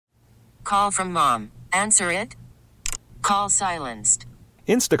Call from mom. Answer it. Call silenced.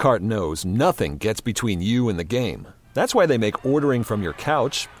 Instacart knows nothing gets between you and the game. That's why they make ordering from your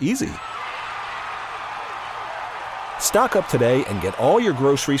couch easy. Stock up today and get all your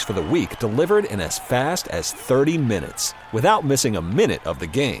groceries for the week delivered in as fast as 30 minutes without missing a minute of the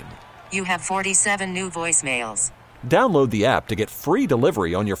game. You have 47 new voicemails. Download the app to get free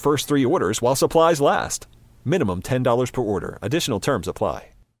delivery on your first 3 orders while supplies last. Minimum $10 per order. Additional terms apply.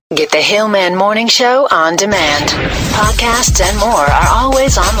 Get the Hillman Morning Show on demand. Podcasts and more are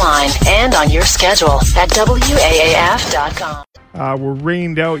always online and on your schedule at WAAF.com. Were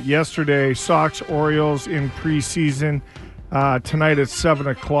rained out yesterday. Sox, Orioles in preseason. Tonight at 7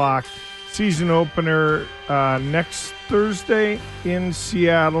 o'clock. Season opener next Thursday in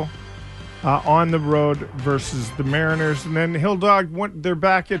Seattle. On the road versus the Mariners. And then Hill Dog, they're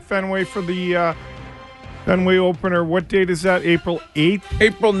back at Fenway for the Fenway opener. What date is that? April 8th?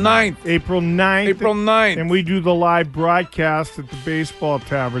 April 9th. April 9th. April 9th. And we do the live broadcast at the Baseball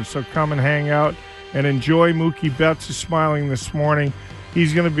Tavern. So come and hang out and enjoy. Mookie Betts is smiling this morning.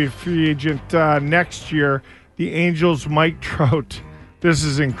 He's going to be a free agent next year. The Angels, Mike Trout. This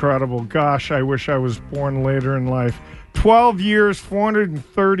is incredible. Gosh, I wish I was born later in life. 12 years,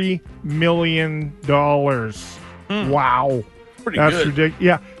 $430 million. Wow. Pretty That's good.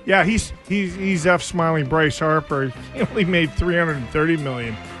 ridiculous. Yeah. He's F smiling Bryce Harper. He only made $330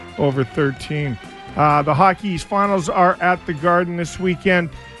 million over 13. The Hockey East Finals are at the Garden this weekend.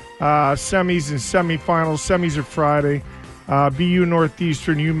 Semis and semifinals. Semis are Friday. BU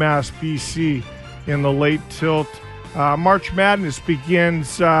Northeastern, UMass, BC in the late tilt. March Madness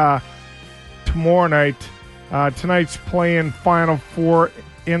begins tomorrow night. Tonight's playing Final Four.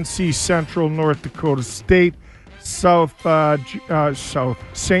 NC Central, North Dakota State. South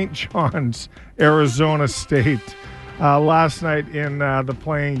St. John's, Arizona State. Last night in the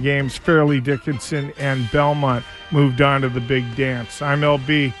playing games, Fairleigh Dickinson and Belmont moved on to the big dance. I'm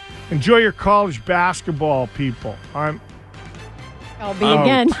LB. Enjoy your college basketball, people. I'm LB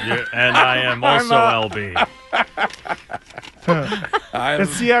again. Yeah, and I am also LB.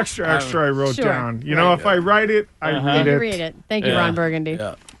 It's the extra I wrote Sure. down. You know, if I write it, I read You it. read it. Thank you, Ron Burgundy.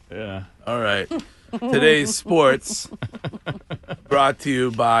 Yeah. All right. Today's sports brought to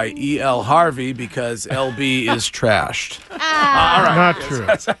you by E.L. Harvey because LB is trashed. All right. Not true.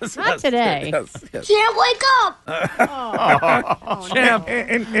 Not today. Yes. Champ, wake up!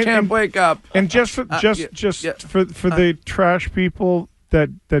 Champ, wake up. And just for the trash people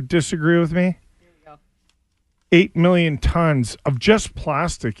that disagree with me, 8 million tons of just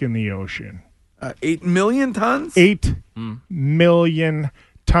plastic in the ocean. 8 million tons? 8 million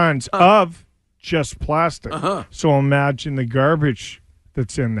tons of just plastic. So imagine the garbage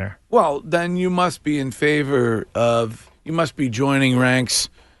that's in there. Well, then you must be in favor of, you must be joining ranks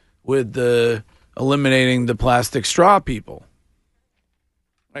with the eliminating the plastic straw people.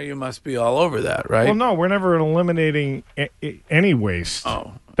 Or you must be all over that, right? Well, no, we're never eliminating any waste.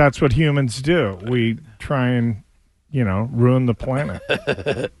 Oh. That's what humans do. We try and, ruin the planet.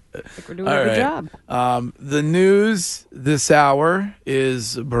 I think we're doing a good job. The news this hour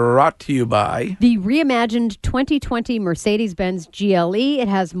is brought to you by The reimagined 2020 Mercedes-Benz GLE. It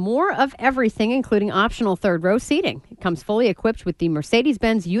has more of everything, including optional third-row seating. It comes fully equipped with the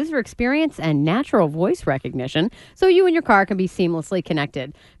Mercedes-Benz user experience and natural voice recognition, so you and your car can be seamlessly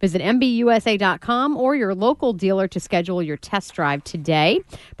connected. Visit MBUSA.com or your local dealer to schedule your test drive today.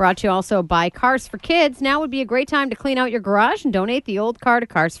 Brought to you also by Cars for Kids. Now would be a great time to clean out your garage and donate the old car to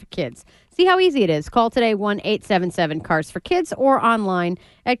Cars for Kids. See how easy it is. Call today 1-877-CARS-FOR-KIDS or online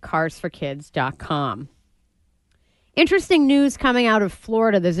at carsforkids.com. Interesting news coming out of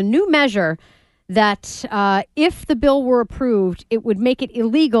Florida. There's a new measure that if the bill were approved, it would make it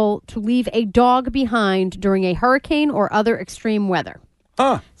illegal to leave a dog behind during a hurricane or other extreme weather.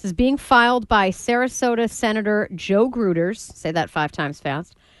 This is being filed by Sarasota Senator Joe Gruters. Say that 5 times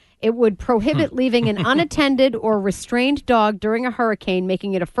fast. It would prohibit leaving an unattended or restrained dog during a hurricane,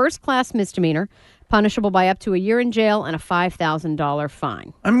 making it a first-class misdemeanor, punishable by up to a year in jail and a $5,000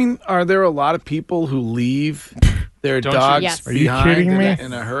 fine. I mean, are there a lot of people who leave their dogs Yes. Are you behind kidding me?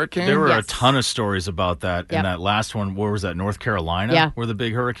 in a hurricane? There were Yes. a ton of stories about that. Yep. And that last one, where was that, North Carolina? Yeah. Where the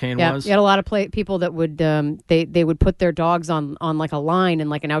big hurricane Yeah, was? you had a lot of people that would they would put their dogs on like a line in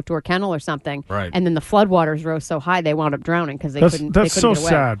like an outdoor kennel or something, Right. And then the floodwaters rose so high they wound up drowning because they couldn't. That's they couldn't so get away.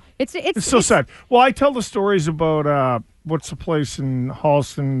 sad. It's so sad. Well, I tell the stories about what's the place in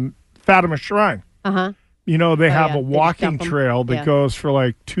Halston, Fatima Shrine. Uh-huh. They have yeah. a They just walking dump 'em. trail that Yeah. goes for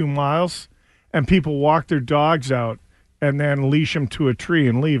like 2 miles, and people walk their dogs out and then leash them to a tree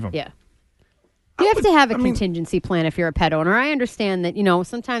and leave them. Yeah. You have to have a contingency plan if you're a pet owner. I understand that,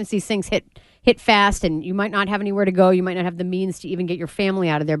 sometimes these things hit fast and you might not have anywhere to go. You might not have the means to even get your family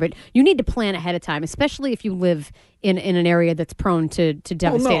out of there, but you need to plan ahead of time, especially if you live in an area that's prone to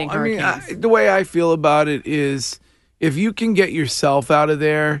devastating hurricanes. The way I feel about it is if you can get yourself out of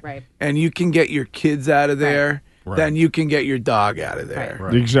there Right. and you can get your kids out of there, Right. then you can get your dog out of there.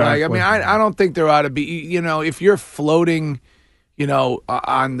 Right. Exactly. Like, I don't think there ought to be, if you're floating,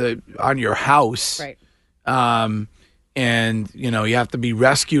 on your house, Right. and you have to be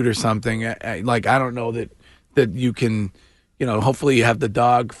rescued or something. Like I don't know that you can, hopefully you have the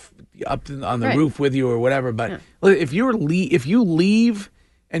dog up on the Right. roof with you or whatever. But if you leave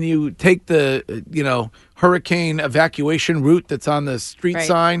and you take the hurricane evacuation route that's on the street Right.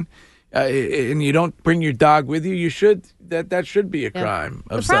 sign, and you don't bring your dog with you, you should. That should be a crime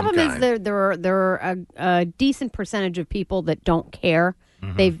of some kind. The problem is there are a decent percentage of people that don't care.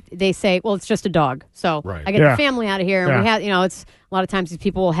 They say, well, it's just a dog, so Right. I get the family out of here, and we have it's a lot of times these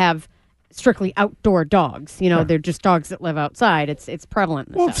people will have strictly outdoor dogs. They're just dogs that live outside. It's prevalent.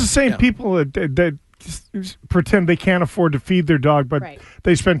 In the Well, it's the South. same people that just pretend they can't afford to feed their dog, but Right.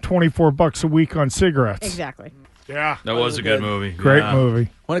 they spend $24 a week on cigarettes. Exactly. Yeah. That was a good movie. Great Yeah. movie.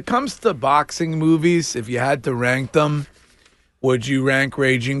 When it comes to boxing movies, if you had to rank them, would you rank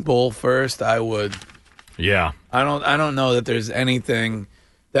Raging Bull first? I would. Yeah. I don't know that there's anything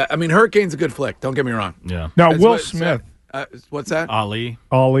that Hurricane's a good flick. Don't get me wrong. Yeah. Now, That's Will what- Smith, what's that? Ali.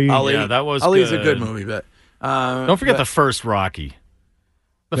 Ali. Yeah, that was Ali's a good. good movie, but Don't forget the first Rocky.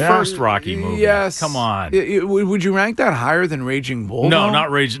 The first Rocky movie. Yes. Come on. Would you rank that higher than Raging Bull? No,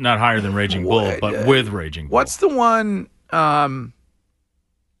 though? not higher than Raging Bull, but with Raging Bull. What's the one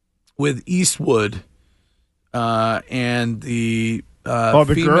with Eastwood and the the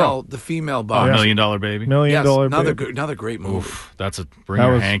female girl. the female Oh, boxer? $1 Million Baby? $1 Million Another Baby. another great movie. Oof, that's a bring That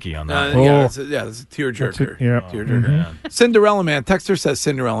your was- hanky on that. Yeah, Oh. that's a tearjerker. Yeah. Tearjerker. Man. Cinderella Man. Texter says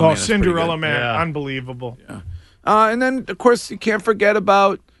Cinderella Man. Oh, is pretty Cinderella good. Man. Yeah. Unbelievable. And then of course you can't forget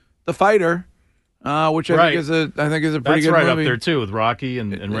about The Fighter, which I Right. think is a pretty That's good right movie. up there too with Rocky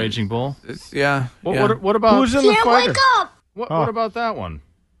and Raging Bull. Yeah. What, yeah. what about Who's in the fighter? what about that one?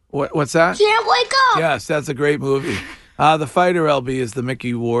 What's that? Can't wake up. Yes, that's a great movie. The Fighter, LB, is the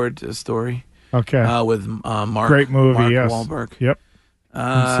Mickey Ward story Okay. with Mark. Great movie, Mark yes. Wahlberg. Yep.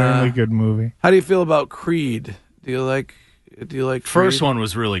 Insanely good movie. How do you feel about Creed? Do you like Creed? First one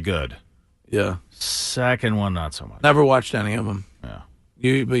was really good. Yeah. Second one, not so much. Never watched any of them.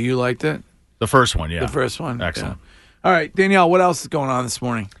 Yeah. But you liked it? The first one, yeah. The first one? Excellent. Yeah. All right, Danielle, what else is going on this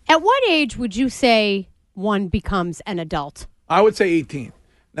morning? At what age would you say one becomes an adult? I would say 18.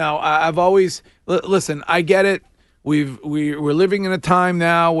 Now, I've always listen. I get it. We're living in a time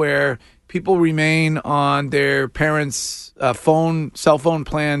now where people remain on their parents' cell phone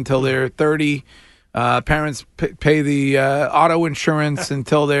plan until they're 30. Parents pay the auto insurance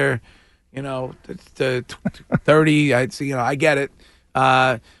until they're 30. I get it.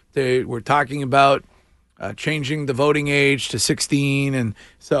 We're talking about changing the voting age to 16, and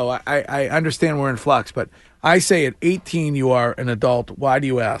so I understand we're in flux, but I say at 18 you are an adult. Why do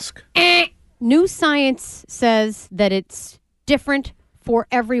you ask? New science says that it's different for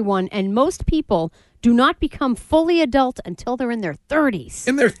everyone, and most people do not become fully adult until they're in their 30s.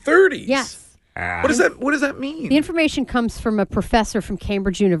 In their 30s? Yes. What does that mean? The information comes from a professor from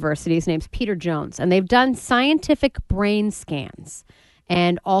Cambridge University. His name's Peter Jones, and they've done scientific brain scans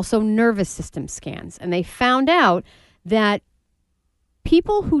and also nervous system scans, and they found out that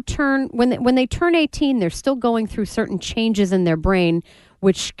people who when they turn 18, they're still going through certain changes in their brain,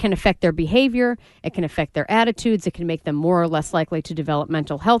 which can affect their behavior. It can affect their attitudes. It can make them more or less likely to develop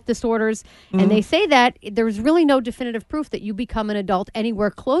mental health disorders. And they say that there's really no definitive proof that you become an adult anywhere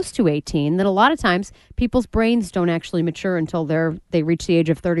close to 18, that a lot of times people's brains don't actually mature until they reach the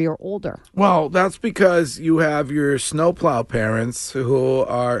age of 30 or older. Well, that's because you have your snowplow parents who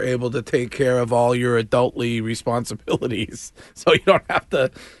are able to take care of all your adultly responsibilities. So you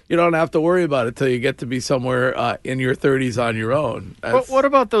don't have to worry about it till you get to be somewhere in your 30s on your own. What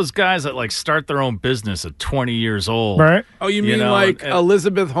about those guys that start their own business at 20 years old? Right. Oh, you mean like and-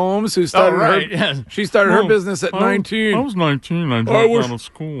 Elizabeth Holmes, who started she started her business at 19. I was 19. I I was out of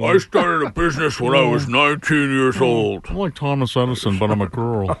school. I started a business when I was 19 years old. I'm like Thomas Edison, but I'm a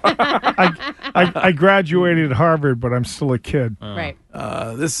girl. I graduated Harvard, but I'm still a kid. Right.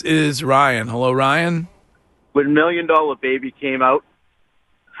 This is Ryan. Hello, Ryan. When $1 Million Baby came out,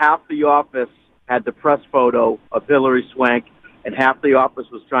 half the office had the press photo of Hilary Swank, and half the office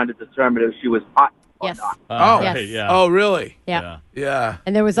was trying to determine if she was hot or Yes. not. Oh, Yes. yeah. Oh, really? Yeah. Yeah.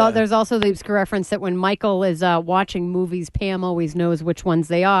 And there's also the reference that when Michael is watching movies, Pam always knows which ones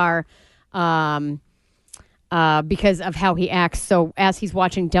they are. because of how he acts. So as he's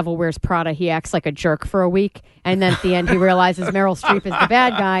watching Devil Wears Prada, he acts like a jerk for a week. And then at the end, he realizes Meryl Streep is the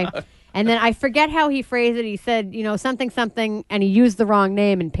bad guy. And then I forget how he phrased it. He said, something, and he used the wrong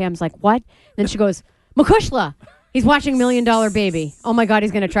name. And Pam's like, what? And then she goes, Makushla. He's watching $1 Million Baby. Oh, my God,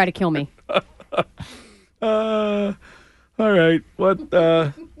 he's going to try to kill me. All right.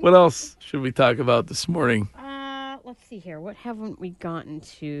 What else should we talk about this morning? Let's see here. What haven't we gotten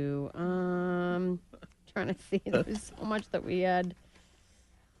to? Trying to see. There was so much that we had.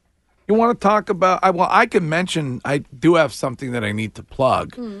 You want to talk about? I can mention. I do have something that I need to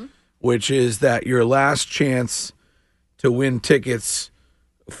plug, which is that your last chance to win tickets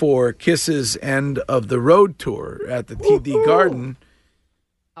for Kiss's End of the Road tour at the TD Garden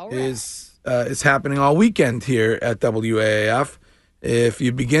is happening all weekend here at WAAF. If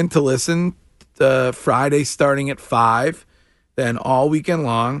you begin to listen Friday starting at 5, then all weekend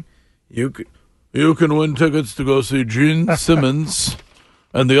long, you can win tickets to go see Gene Simmons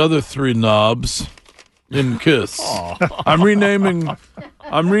and the other 3 knobs in Kiss. I'm renaming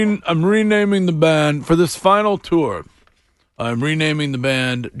the band for this final tour. I'm renaming the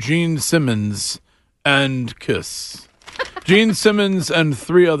band Gene Simmons and Kiss. Gene Simmons and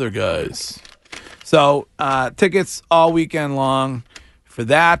 3 other guys. So tickets all weekend long for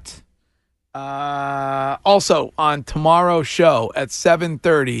that. Also on tomorrow's show at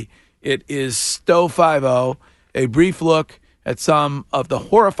 7:30, it is Stowe 5-0, a brief look at some of the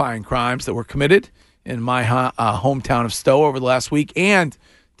horrifying crimes that were committed in my hometown of Stowe over the last week. And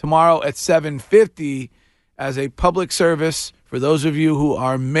tomorrow at 7:50, as a public service, for those of you who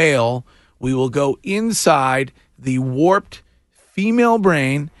are male, we will go inside the warped female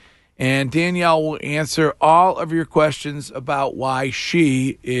brain, and Danielle will answer all of your questions about why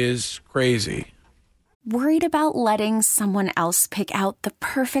she is crazy. Worried about letting someone else pick out the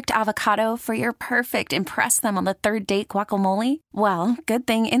perfect avocado for your perfect impress them on the third date guacamole? Well, good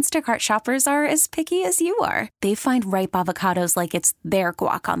thing Instacart shoppers are as picky as you are. They find ripe avocados like it's their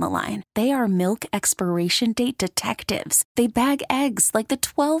guac on the line. They are milk expiration date detectives. They bag eggs like the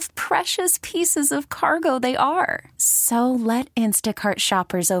 12 precious pieces of cargo they are. So let Instacart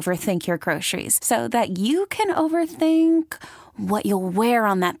shoppers overthink your groceries so that you can overthink what you'll wear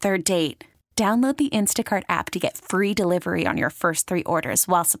on that third date. Download the Instacart app to get free delivery on your first 3 orders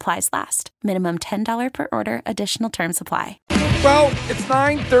while supplies last. Minimum $10 per order. Additional terms apply. Well, it's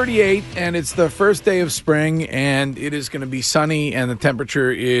 9:38, and it's the first day of spring, and it is going to be sunny, and the temperature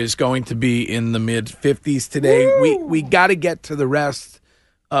is going to be in the mid-50s today. We got to get to the rest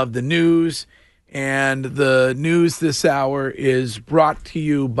of the news. And the news this hour is brought to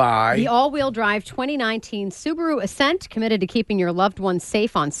you by the all-wheel drive 2019 Subaru Ascent, committed to keeping your loved ones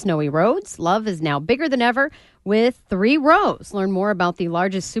safe on snowy roads. Love is now bigger than ever with 3 rows. Learn more about the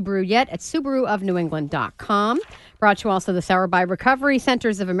largest Subaru yet at SubaruofNewEngland.com. Brought to you also this hour by Recovery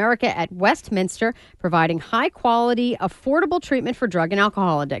Centers of America at Westminster, providing high-quality, affordable treatment for drug and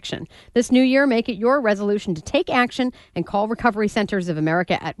alcohol addiction. This new year, make it your resolution to take action and call Recovery Centers of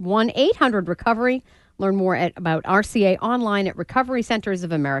America at 1-800-RECOVERY. Learn more about RCA online at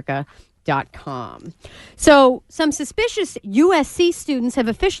recoverycentersofamerica.com. So, some suspicious USC students have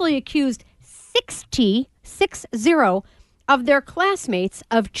officially accused 60 of their classmates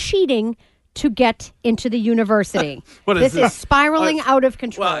of cheating to get into the university. This is spiraling out of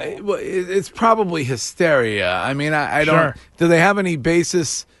control. Well, it's probably hysteria. I mean, I don't... Do they have any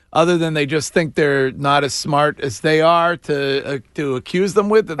basis other than they just think they're not as smart as they are to accuse them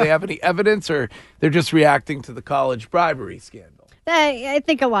with? Do they have any evidence, or they're just reacting to the college bribery scandal? I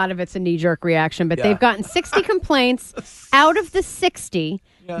think a lot of it's a knee-jerk reaction, but they've gotten 60 complaints. Out of the 60,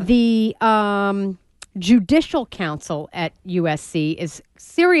 the Judicial Council at USC is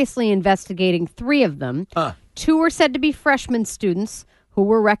seriously investigating 3 of them. 2 are said to be freshman students who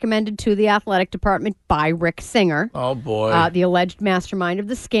were recommended to the athletic department by Rick Singer. Oh, boy. The alleged mastermind of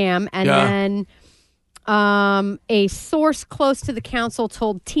the scam. And then a source close to the council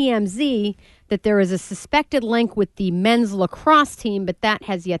told TMZ that there is a suspected link with the men's lacrosse team, but that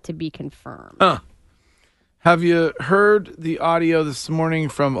has yet to be confirmed. Have you heard the audio this morning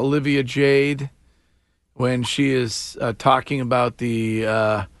from Olivia Jade when she is talking about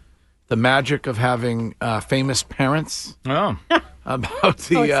the magic of having famous parents? Oh. It's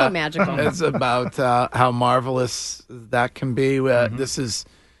so magical. It's about how marvelous that can be.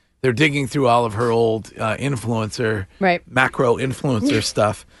 They're digging through all of her old influencer, macro influencer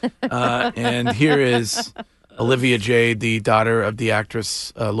stuff. And here is Olivia Jade, the daughter of the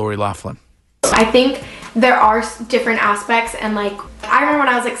actress Lori Loughlin. I think there are different aspects, and I remember when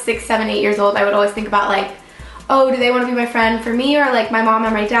I was 6, 7, 8 years old, I would always think about oh, do they want to be my friend for me, or like my mom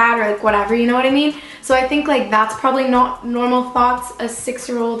and my dad, or like whatever, you know what I mean? So I think like that's probably not normal thoughts a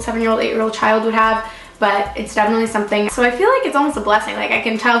 6-year-old, 7-year-old, 8-year-old child would have, but it's definitely something. So I feel like it's almost a blessing. Like I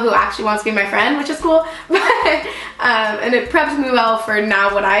can tell who actually wants to be my friend, which is cool. But and it preps me well for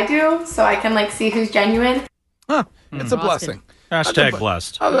now what I do, so I can like see who's genuine. Huh. It's a blessing. Hashtag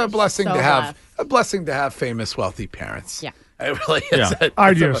blessed. A blessing So to have blessed. a blessing to have famous, wealthy parents. Yeah. It really is. Yeah.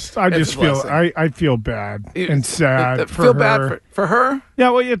 I just it's a feel blessing. I feel bad and sad for feel her. bad for her. Yeah,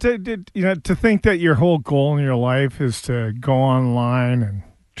 well, to think that your whole goal in your life is to go online and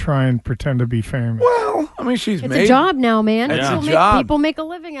try and pretend to be famous. Well, I mean, she's It's made a job now, man. It's People a job. people make a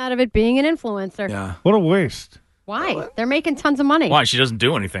living out of it being an influencer. Yeah. What a waste. Why? They're making tons of money. Why? She doesn't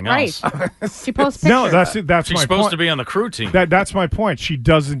do anything else. Right. She posts pictures. No, that's She's my supposed point. to be on the crew team. That's my point. She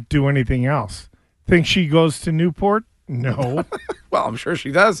doesn't do anything else. Think she goes to Newport? No. Well, I'm sure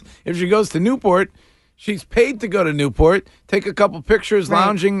she does. If she goes to Newport, she's paid to go to Newport, take a couple pictures Right.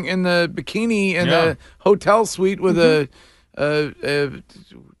 lounging in the bikini in a hotel suite with a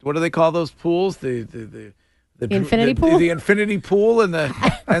what do they call those pools? The infinity pool? The infinity pool, and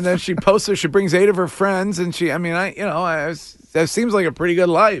then she posts her. She brings 8 of her friends, and that seems like a pretty good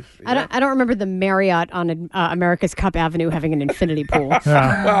life. I don't remember the Marriott on America's Cup Avenue having an infinity pool.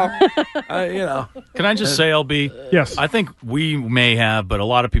 Well, Can I just say, LB? Yes. I think we may have, but a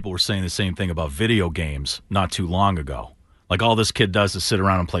lot of people were saying the same thing about video games not too long ago. Like all this kid does is sit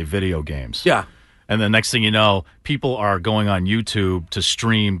around and play video games. Yeah. And the next thing you know, people are going on YouTube to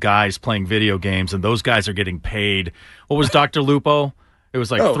stream guys playing video games, and those guys are getting paid. What was Dr. Lupo? It was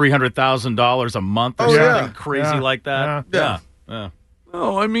like $300,000 a month or something crazy like that. Yeah.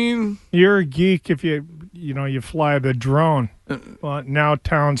 Oh, I mean, You're a geek if you fly the drone. Well, now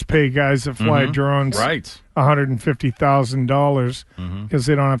towns pay guys that fly drones Right. $150,000 because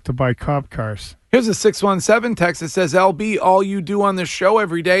they don't have to buy cop cars. here's a 617 text that says, "LB, all you do on this show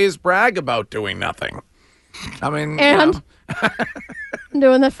every day is brag about doing nothing." I mean, And I'm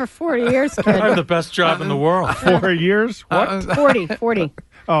doing that for 40 years, I kid. have the best job in the world 4 years? What? 40.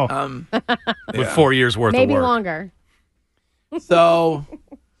 Oh, with 4 years worth Maybe of work. longer. So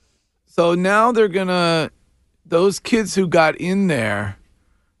now those kids who got in there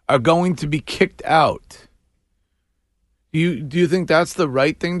are going to be kicked out. Do you think that's the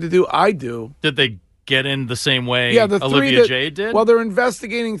right thing to do? I do. Did they get in the same way Yeah, the three Olivia that- Jade did? Well, they're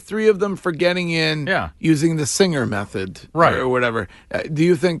investigating 3 of them for getting in Yeah. using the Singer method, Right. or whatever. Do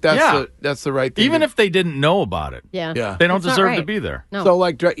you think that's the right thing? Even to if they didn't know about it, Yeah. Yeah. they don't That's not deserve to right. be there. No. So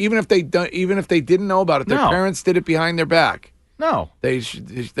like even if they didn't know about it, their No. parents did it behind their back. No. They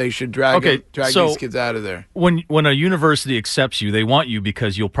should drag Okay, so- these kids out of there. When a university accepts you, they want you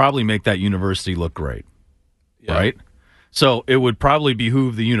because you'll probably make that university look great, Yeah. right? So it would probably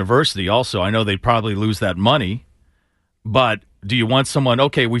behoove the university also. I know they'd probably lose that money, but do you want someone,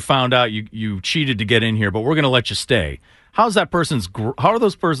 okay, we found out you cheated to get in here, but we're going to let you stay. How are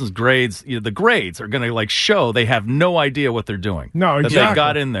those person's grades? The grades are going to show they have no idea what they're doing. No, That exactly. they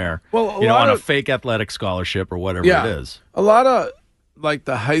got in there, Well, a on lot a of- fake athletic scholarship or whatever Yeah. it is. A lot of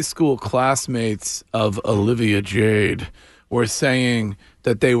the high school classmates of Olivia Jade were saying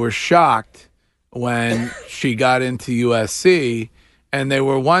that they were shocked when she got into USC, and they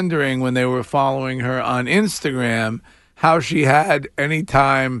were wondering when they were following her on Instagram how she had any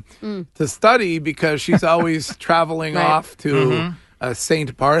time to study, because she's always traveling Right. off to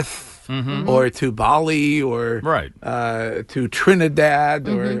St. Barth or to Bali or Right. to Trinidad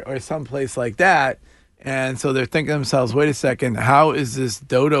or someplace like that. And so they're thinking to themselves, wait a second, how is this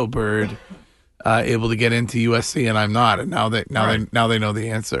dodo bird able to get into USC and I'm not? And now they know the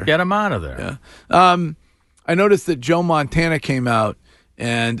answer. Get them out of there. Yeah. I noticed that Joe Montana came out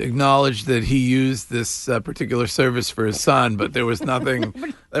and acknowledged that he used this particular service for his son, but there was nothing.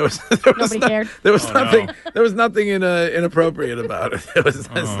 Nobody cared. There was nothing. There was nothing inappropriate about it. It's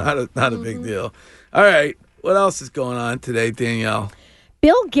not a big deal. All right, what else is going on today, Danielle?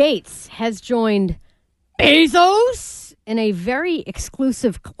 Bill Gates has joined Bezos in a very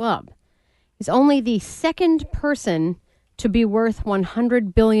exclusive club. He's only the second person to be worth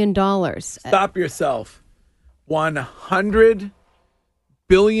 $100 billion. Stop yourself. $100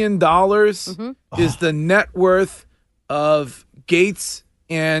 billion is the net worth of Gates,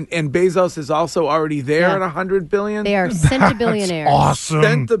 and Bezos is also already there Yeah. at $100 billion. They are centibillionaires. awesome.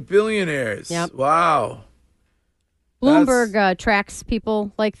 Centibillionaires. Yep. Wow. Bloomberg tracks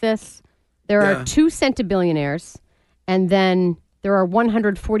people like this. There Yeah. are 2 centibillionaires, and then there are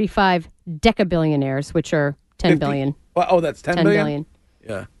 145 decabillionaires, which are 10 billion. Well, oh, that's 10 10 billion? billion.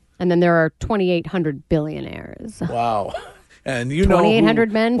 Yeah. And then there are 2,800 billionaires. Wow. And you know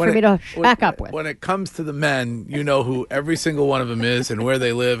 2,800 men for me to shack up with. When it comes to the men, you know who every single one of them is and where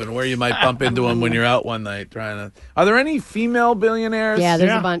they live and where you might bump into them when you're out one night trying to. Are there any female billionaires? Yeah,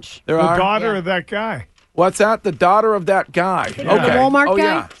 there's a bunch. There the are? daughter of that guy. What's that? The daughter of that guy. Okay. The Walmart guy?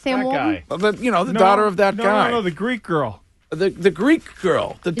 Yeah. Sam Walton? The daughter of that guy. No, the Greek girl. The Greek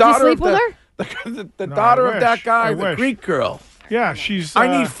girl. The Did daughter you sleep of with her? the daughter of that guy, I the wish. Greek girl. Yeah, she's. I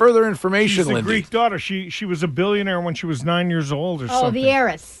need further information, She's the Lindy. Greek daughter. She was a billionaire when she was 9 years old or something. Oh, the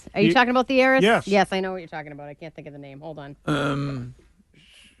heiress. Are you talking about the heiress? Yes. Yes, I know what you're talking about. I can't think of the name. Hold on.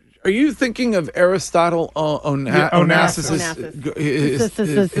 Are you thinking of Aristotle Onassis'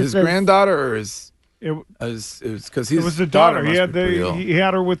 his granddaughter, or his? It was because it was the daughter. He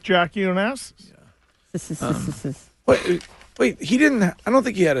had her with Jackie Onassis. Wait, he didn't. I don't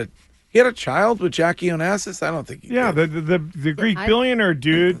think he had a. He had a child with Jackie Onassis? I don't think he did. The Greek billionaire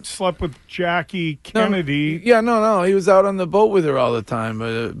dude slept with Jackie Kennedy. No. He was out on the boat with her all the time,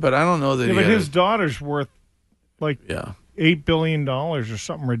 but I don't know that but his daughter's worth like $8 billion or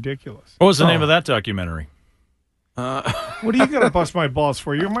something ridiculous. What was the name of that documentary? What do you got to bust my balls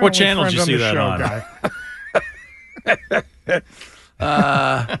for? You're my what only channel friend did you see on the that show,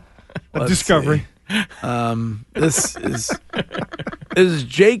 on? Guy. Discovery. This is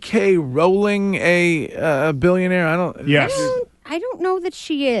J.K. Rowling a billionaire? Yes. I don't know that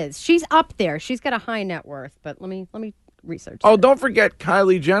she is. She's up there. She's got a high net worth, but let me research. Oh, don't forget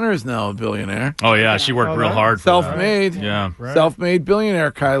Kylie Jenner's now a billionaire. Oh yeah, she worked real hard for self-made. that. Yeah, right. Self-made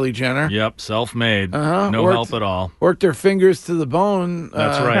billionaire Kylie Jenner. Yep, self-made. No help at all. Worked her fingers to the bone.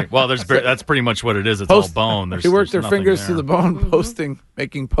 That's right. Well, that's pretty much what it is. It's all bone. She worked her fingers to the bone,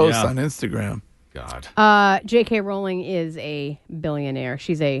 making posts on Instagram. God. J.K. Rowling is a billionaire.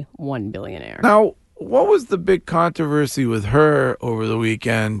 She's a $1 billionaire. Now, what was the big controversy with her over the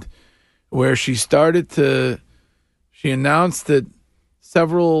weekend where she announced that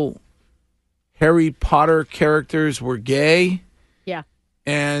several Harry Potter characters were gay? Yeah.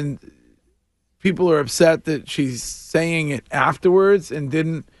 And people are upset that she's saying it afterwards and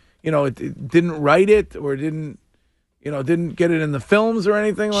didn't write it or didn't get it in the films or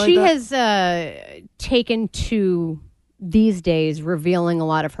anything like that? She has taken to these days revealing a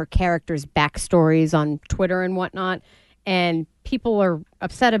lot of her characters' backstories on Twitter and whatnot, and people are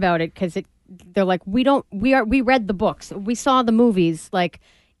upset about it because they're like, we read the books, we saw the movies, like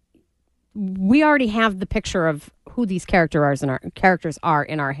we already have the picture of who these characters are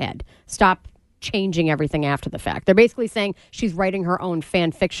in our head. Stop changing everything after the fact. They're basically saying she's writing her own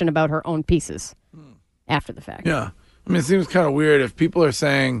fan fiction about her own pieces after the fact. Yeah. I mean, it seems kind of weird if people are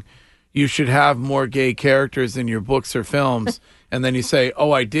saying you should have more gay characters in your books or films, and then you say,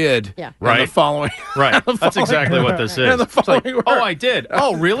 "Oh, I did." Yeah. Right. The following. Right. That's exactly what this is. And the following like, oh, I did.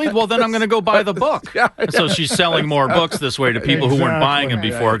 Oh, really? Well, then I'm going to go buy the book. Yeah. So she's selling more books this way to people who weren't buying them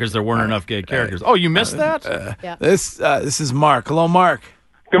before because there weren't enough gay characters. Oh, you missed that? Yeah. This is Mark. Hello, Mark.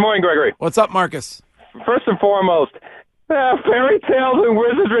 Good morning, Gregory. What's up, Marcus? First and foremost, fairy tales and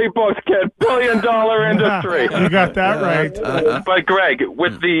wizardry books, kid. $1 billion industry. You got that right. But, Greg,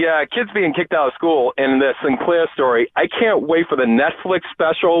 with the kids being kicked out of school and the Sinclair story, I can't wait for the Netflix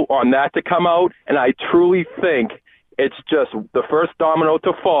special on that to come out, and I truly think it's just the first domino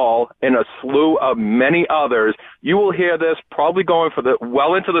to fall in a slew of many others. You will hear this probably going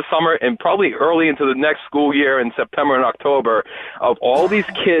well into the summer and probably early into the next school year in September and October of all these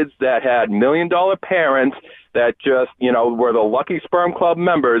kids that had $1 million parents that just, were the Lucky Sperm Club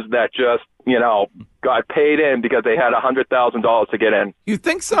members that just, got paid in because they had $100,000 to get in. You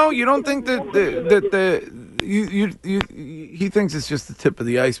think so? You don't think that he thinks it's just the tip of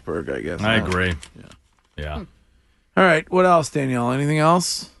the iceberg, I guess. I agree. Yeah. All right. What else, Danielle? Anything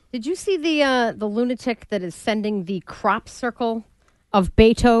else? Did you see the lunatic that is sending the crop circle of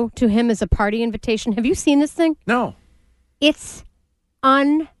Beto to him as a party invitation? Have you seen this thing? No. It's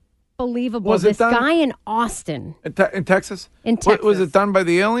unbelievable. Was it this done guy in Austin. In Texas? In Texas. Was it done by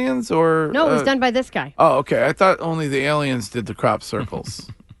the aliens or? No, it was done by this guy. Oh, okay. I thought only the aliens did the crop circles.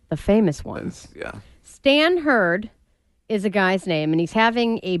 The famous ones. Yeah. Stan Hurd is a guy's name, and he's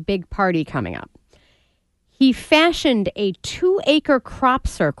having a big party coming up. He fashioned a 2-acre crop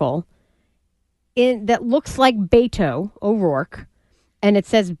circle that looks like Beto O'Rourke, and it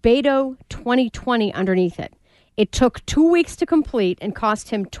says Beto 2020 underneath it. It took 2 weeks to complete and cost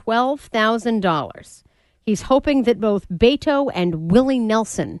him $12,000. He's hoping that both Beto and Willie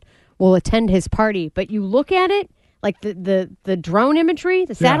Nelson will attend his party. But you look at it, like the drone imagery,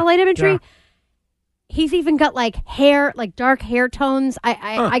 the satellite imagery, he's even got like hair, like dark hair tones.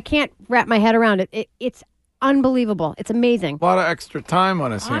 I can't wrap my head around it. It's unbelievable. It's amazing. A lot of extra time on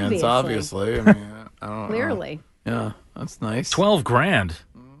his hands, obviously. I mean, I don't know. Clearly. Yeah, that's nice. 12 grand.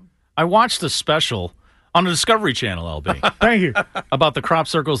 I watched the special on the Discovery Channel, LB. Thank you. About the crop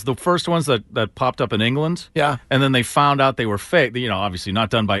circles, the first ones that popped up in England. Yeah. And then they found out they were fake, obviously not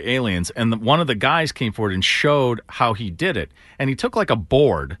done by aliens. And one of the guys came forward and showed how he did it. And he took like a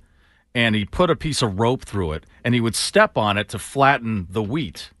board and he put a piece of rope through it and he would step on it to flatten the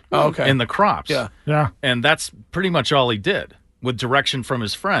wheat in the crops. Yeah. Yeah. And that's pretty much all he did with direction from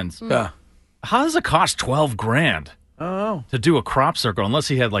his friends. Yeah. How does it cost 12 grand to do a crop circle unless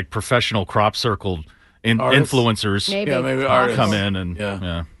he had like professional crop circle influencers Maybe. maybe artists. come in and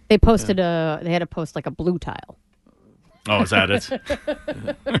Yeah. They posted they had to post like a blue tile. Oh, is that it?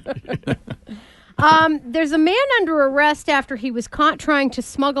 There's a man under arrest after he was caught trying to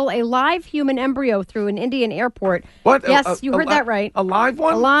smuggle a live human embryo through an Indian airport. What? Yes, you heard that right. A live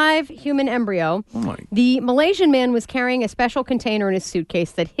one? A live human embryo. Oh my. The Malaysian man was carrying a special container in his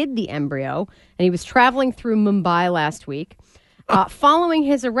suitcase that hid the embryo, and he was traveling through Mumbai last week. Following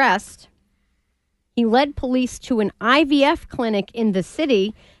his arrest, he led police to an IVF clinic in the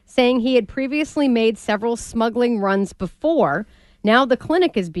city, saying he had previously made several smuggling runs before. Now the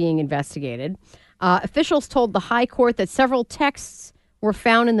clinic is being investigated. Officials told the High Court that several texts were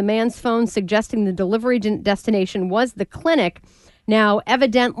found in the man's phone suggesting the delivery destination was the clinic. Now,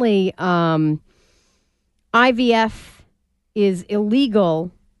 evidently, IVF is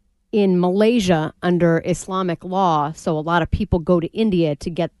illegal in Malaysia under Islamic law, so a lot of people go to India to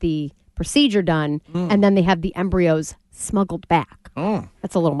get the procedure done, and then they have the embryos smuggled back. Oh.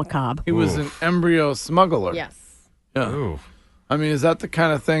 That's a little macabre. He was an embryo smuggler. Yes. Yeah. Ooh. I mean, is that the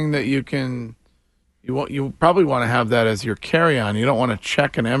kind of thing that you probably want to have that as your carry-on. You don't want to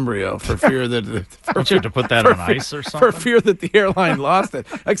check an embryo for fear that Don't you have to put that on ice or something? For fear that the airline lost it.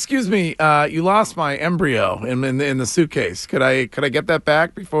 Excuse me, you lost my embryo in the suitcase. Could I get that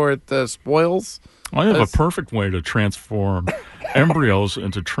back before it spoils? I have a perfect way to transform embryos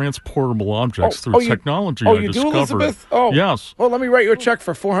into transportable objects through technology I you discovered. do, Elizabeth? Oh, yes. Well, let me write you a check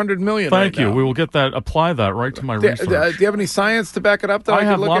for $400 million. Thank you. Now. We will apply that right to my research. Do you have any science to back it up? That I I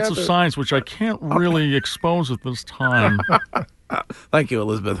have could look lots at? of science, which I can't really expose at this time. Thank you,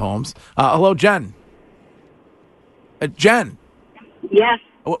 Elizabeth Holmes. Hello, Jen. Jen. Yes.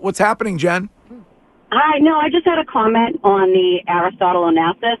 What's happening, Jen? Hi. No, I just had a comment on the Aristotle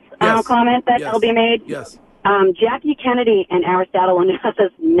Onassis comment that LB made. Yes. Jackie Kennedy and Aristotle Onassis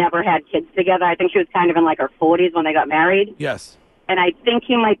never had kids together. I think she was kind of in like her 40s when they got married. Yes. And I think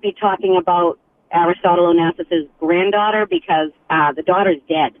he might be talking about Aristotle Onassis' granddaughter because the daughter's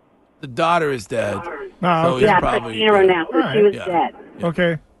dead. The daughter is dead. No, so he's yeah, probably Christina Onassis. She was dead.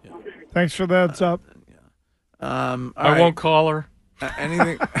 Okay. Thanks for the heads up. I won't call her.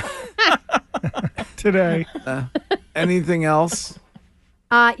 Anything today? Anything else?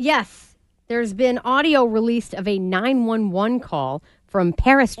 Yes. There's been audio released of a 911 call from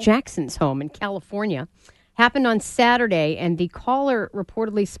Paris Jackson's home in California. Happened on Saturday, and the caller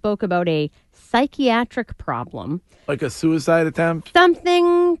reportedly spoke about a psychiatric problem. Like a suicide attempt?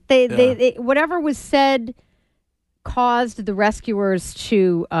 Something. They whatever was said caused the rescuers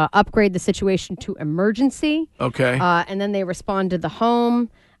to upgrade the situation to emergency. Okay. And then they respond to the home.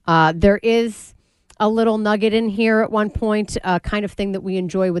 There is a little nugget in here at one point, kind of thing that we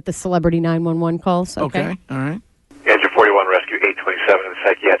enjoy with the celebrity 911 calls. Okay. All right. Engine 41, rescue 827, and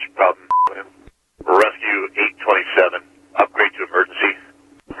psychiatric problem. Rescue 827, upgrade to emergency.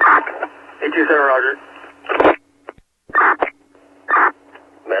 827, Roger.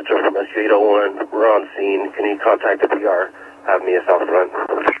 Metro from rescue 801, we're on scene. Can you contact the PR? Have me a south front.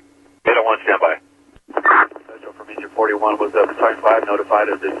 801, standby. Metro from engine 41 was Protect 5 notified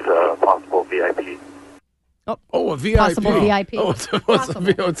of this possible VIP. Oh, a VIP. Possible VIP. Oh, it's a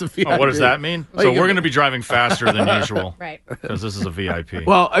VIP. Oh, what does that mean? Oh, So you we're can- going to be driving faster than usual. Right. Because this is a VIP.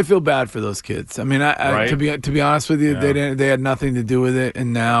 Well, I feel bad for those kids. I mean, Right? to be honest with you, Yeah. they had nothing to do with it,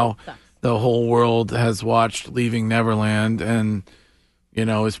 and now the whole world has watched Leaving Neverland, and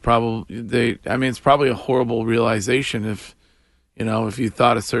it's probably it's probably a horrible realization if you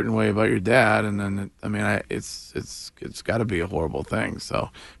thought a certain way about your dad, and then it's got to be a horrible thing. So,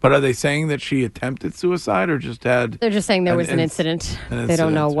 but are they saying that she attempted suicide or just had? They're just saying there was an incident. They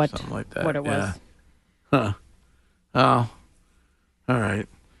don't know what it was. Huh. Oh. All right.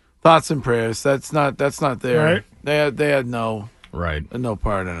 Thoughts and prayers. That's not there. Right. They had no Right. no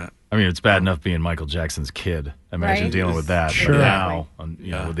part in it. I mean, it's bad enough being Michael Jackson's kid. Imagine Right. dealing with that. Sure. But now,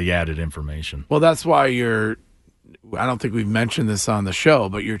 with the added information. Well, that's why I don't think we've mentioned this on the show,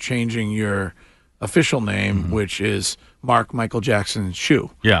 but you're changing your official name, which is Mark Michael Jackson's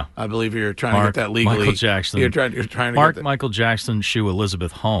shoe. Yeah. I believe you're trying to get that legally. Michael Jackson. You're trying to Mark get that. Michael Jackson's shoe,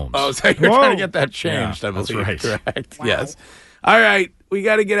 Elizabeth Holmes. Oh, so you're trying to get that changed, Yeah, I believe. that's right. Correct. Yes. All right. We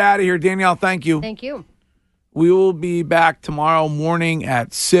got to get out of here. Danielle, thank you. Thank you. We will be back tomorrow morning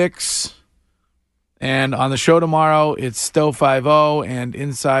at 6. And on the show tomorrow, it's Stowe 5-0 and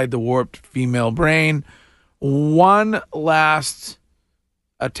Inside the Warped Female Brain. One last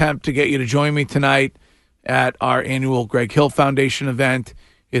attempt to get you to join me tonight at our annual Greg Hill Foundation event.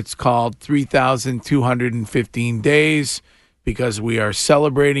 It's called 3,215 Days because we are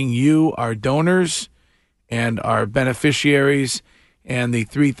celebrating you, our donors, and our beneficiaries, and the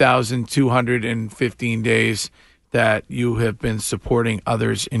 3,215 days that you have been supporting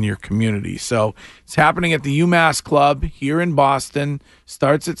others in your community. So it's happening at the UMass Club here in Boston.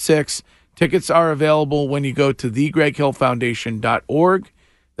 Starts at 6. Tickets are available when you go to thegreghillfoundation.org.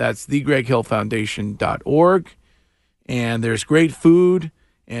 That's thegreghillfoundation.org. And there's great food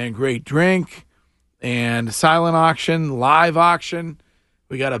and great drink and silent auction, live auction.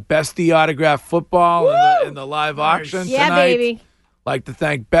 We got a Bestie autograph football in the live auction Yeah, tonight. baby. Like to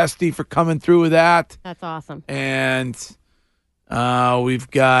thank Bestie for coming through with that. That's awesome. And we've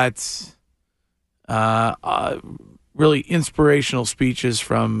got really inspirational speeches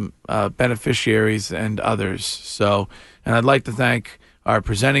from beneficiaries and others. So, and I'd like to thank our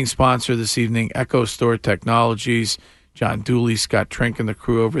presenting sponsor this evening, Echo Store Technologies, John Dooley, Scott Trink, and the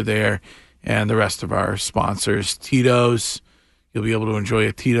crew over there, and the rest of our sponsors. Tito's, you'll be able to enjoy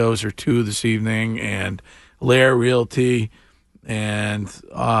a Tito's or two this evening, and Lair Realty, and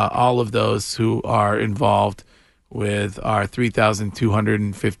all of those who are involved with our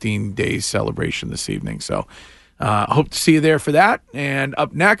 3,215 days celebration this evening. So hope to see you there for that. And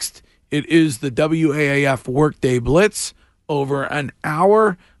up next, it is the WAAF Workday Blitz, over an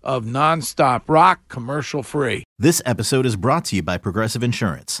hour of nonstop rock, commercial free. This episode is brought to you by Progressive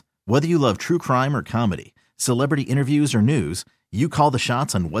Insurance. Whether you love true crime or comedy, celebrity interviews or news, you call the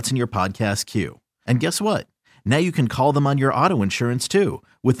shots on what's in your podcast queue. And guess what? Now you can call them on your auto insurance too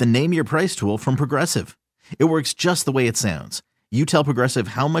with the Name Your Price tool from Progressive. It works just the way it sounds. You tell Progressive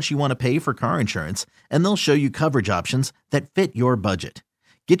how much you want to pay for car insurance, and they'll show you coverage options that fit your budget.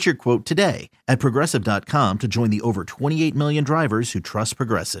 Get your quote today at Progressive.com to join the over 28 million drivers who trust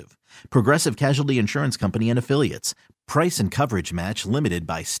Progressive. Progressive Casualty Insurance Company and Affiliates. Price and coverage match limited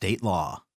by state law.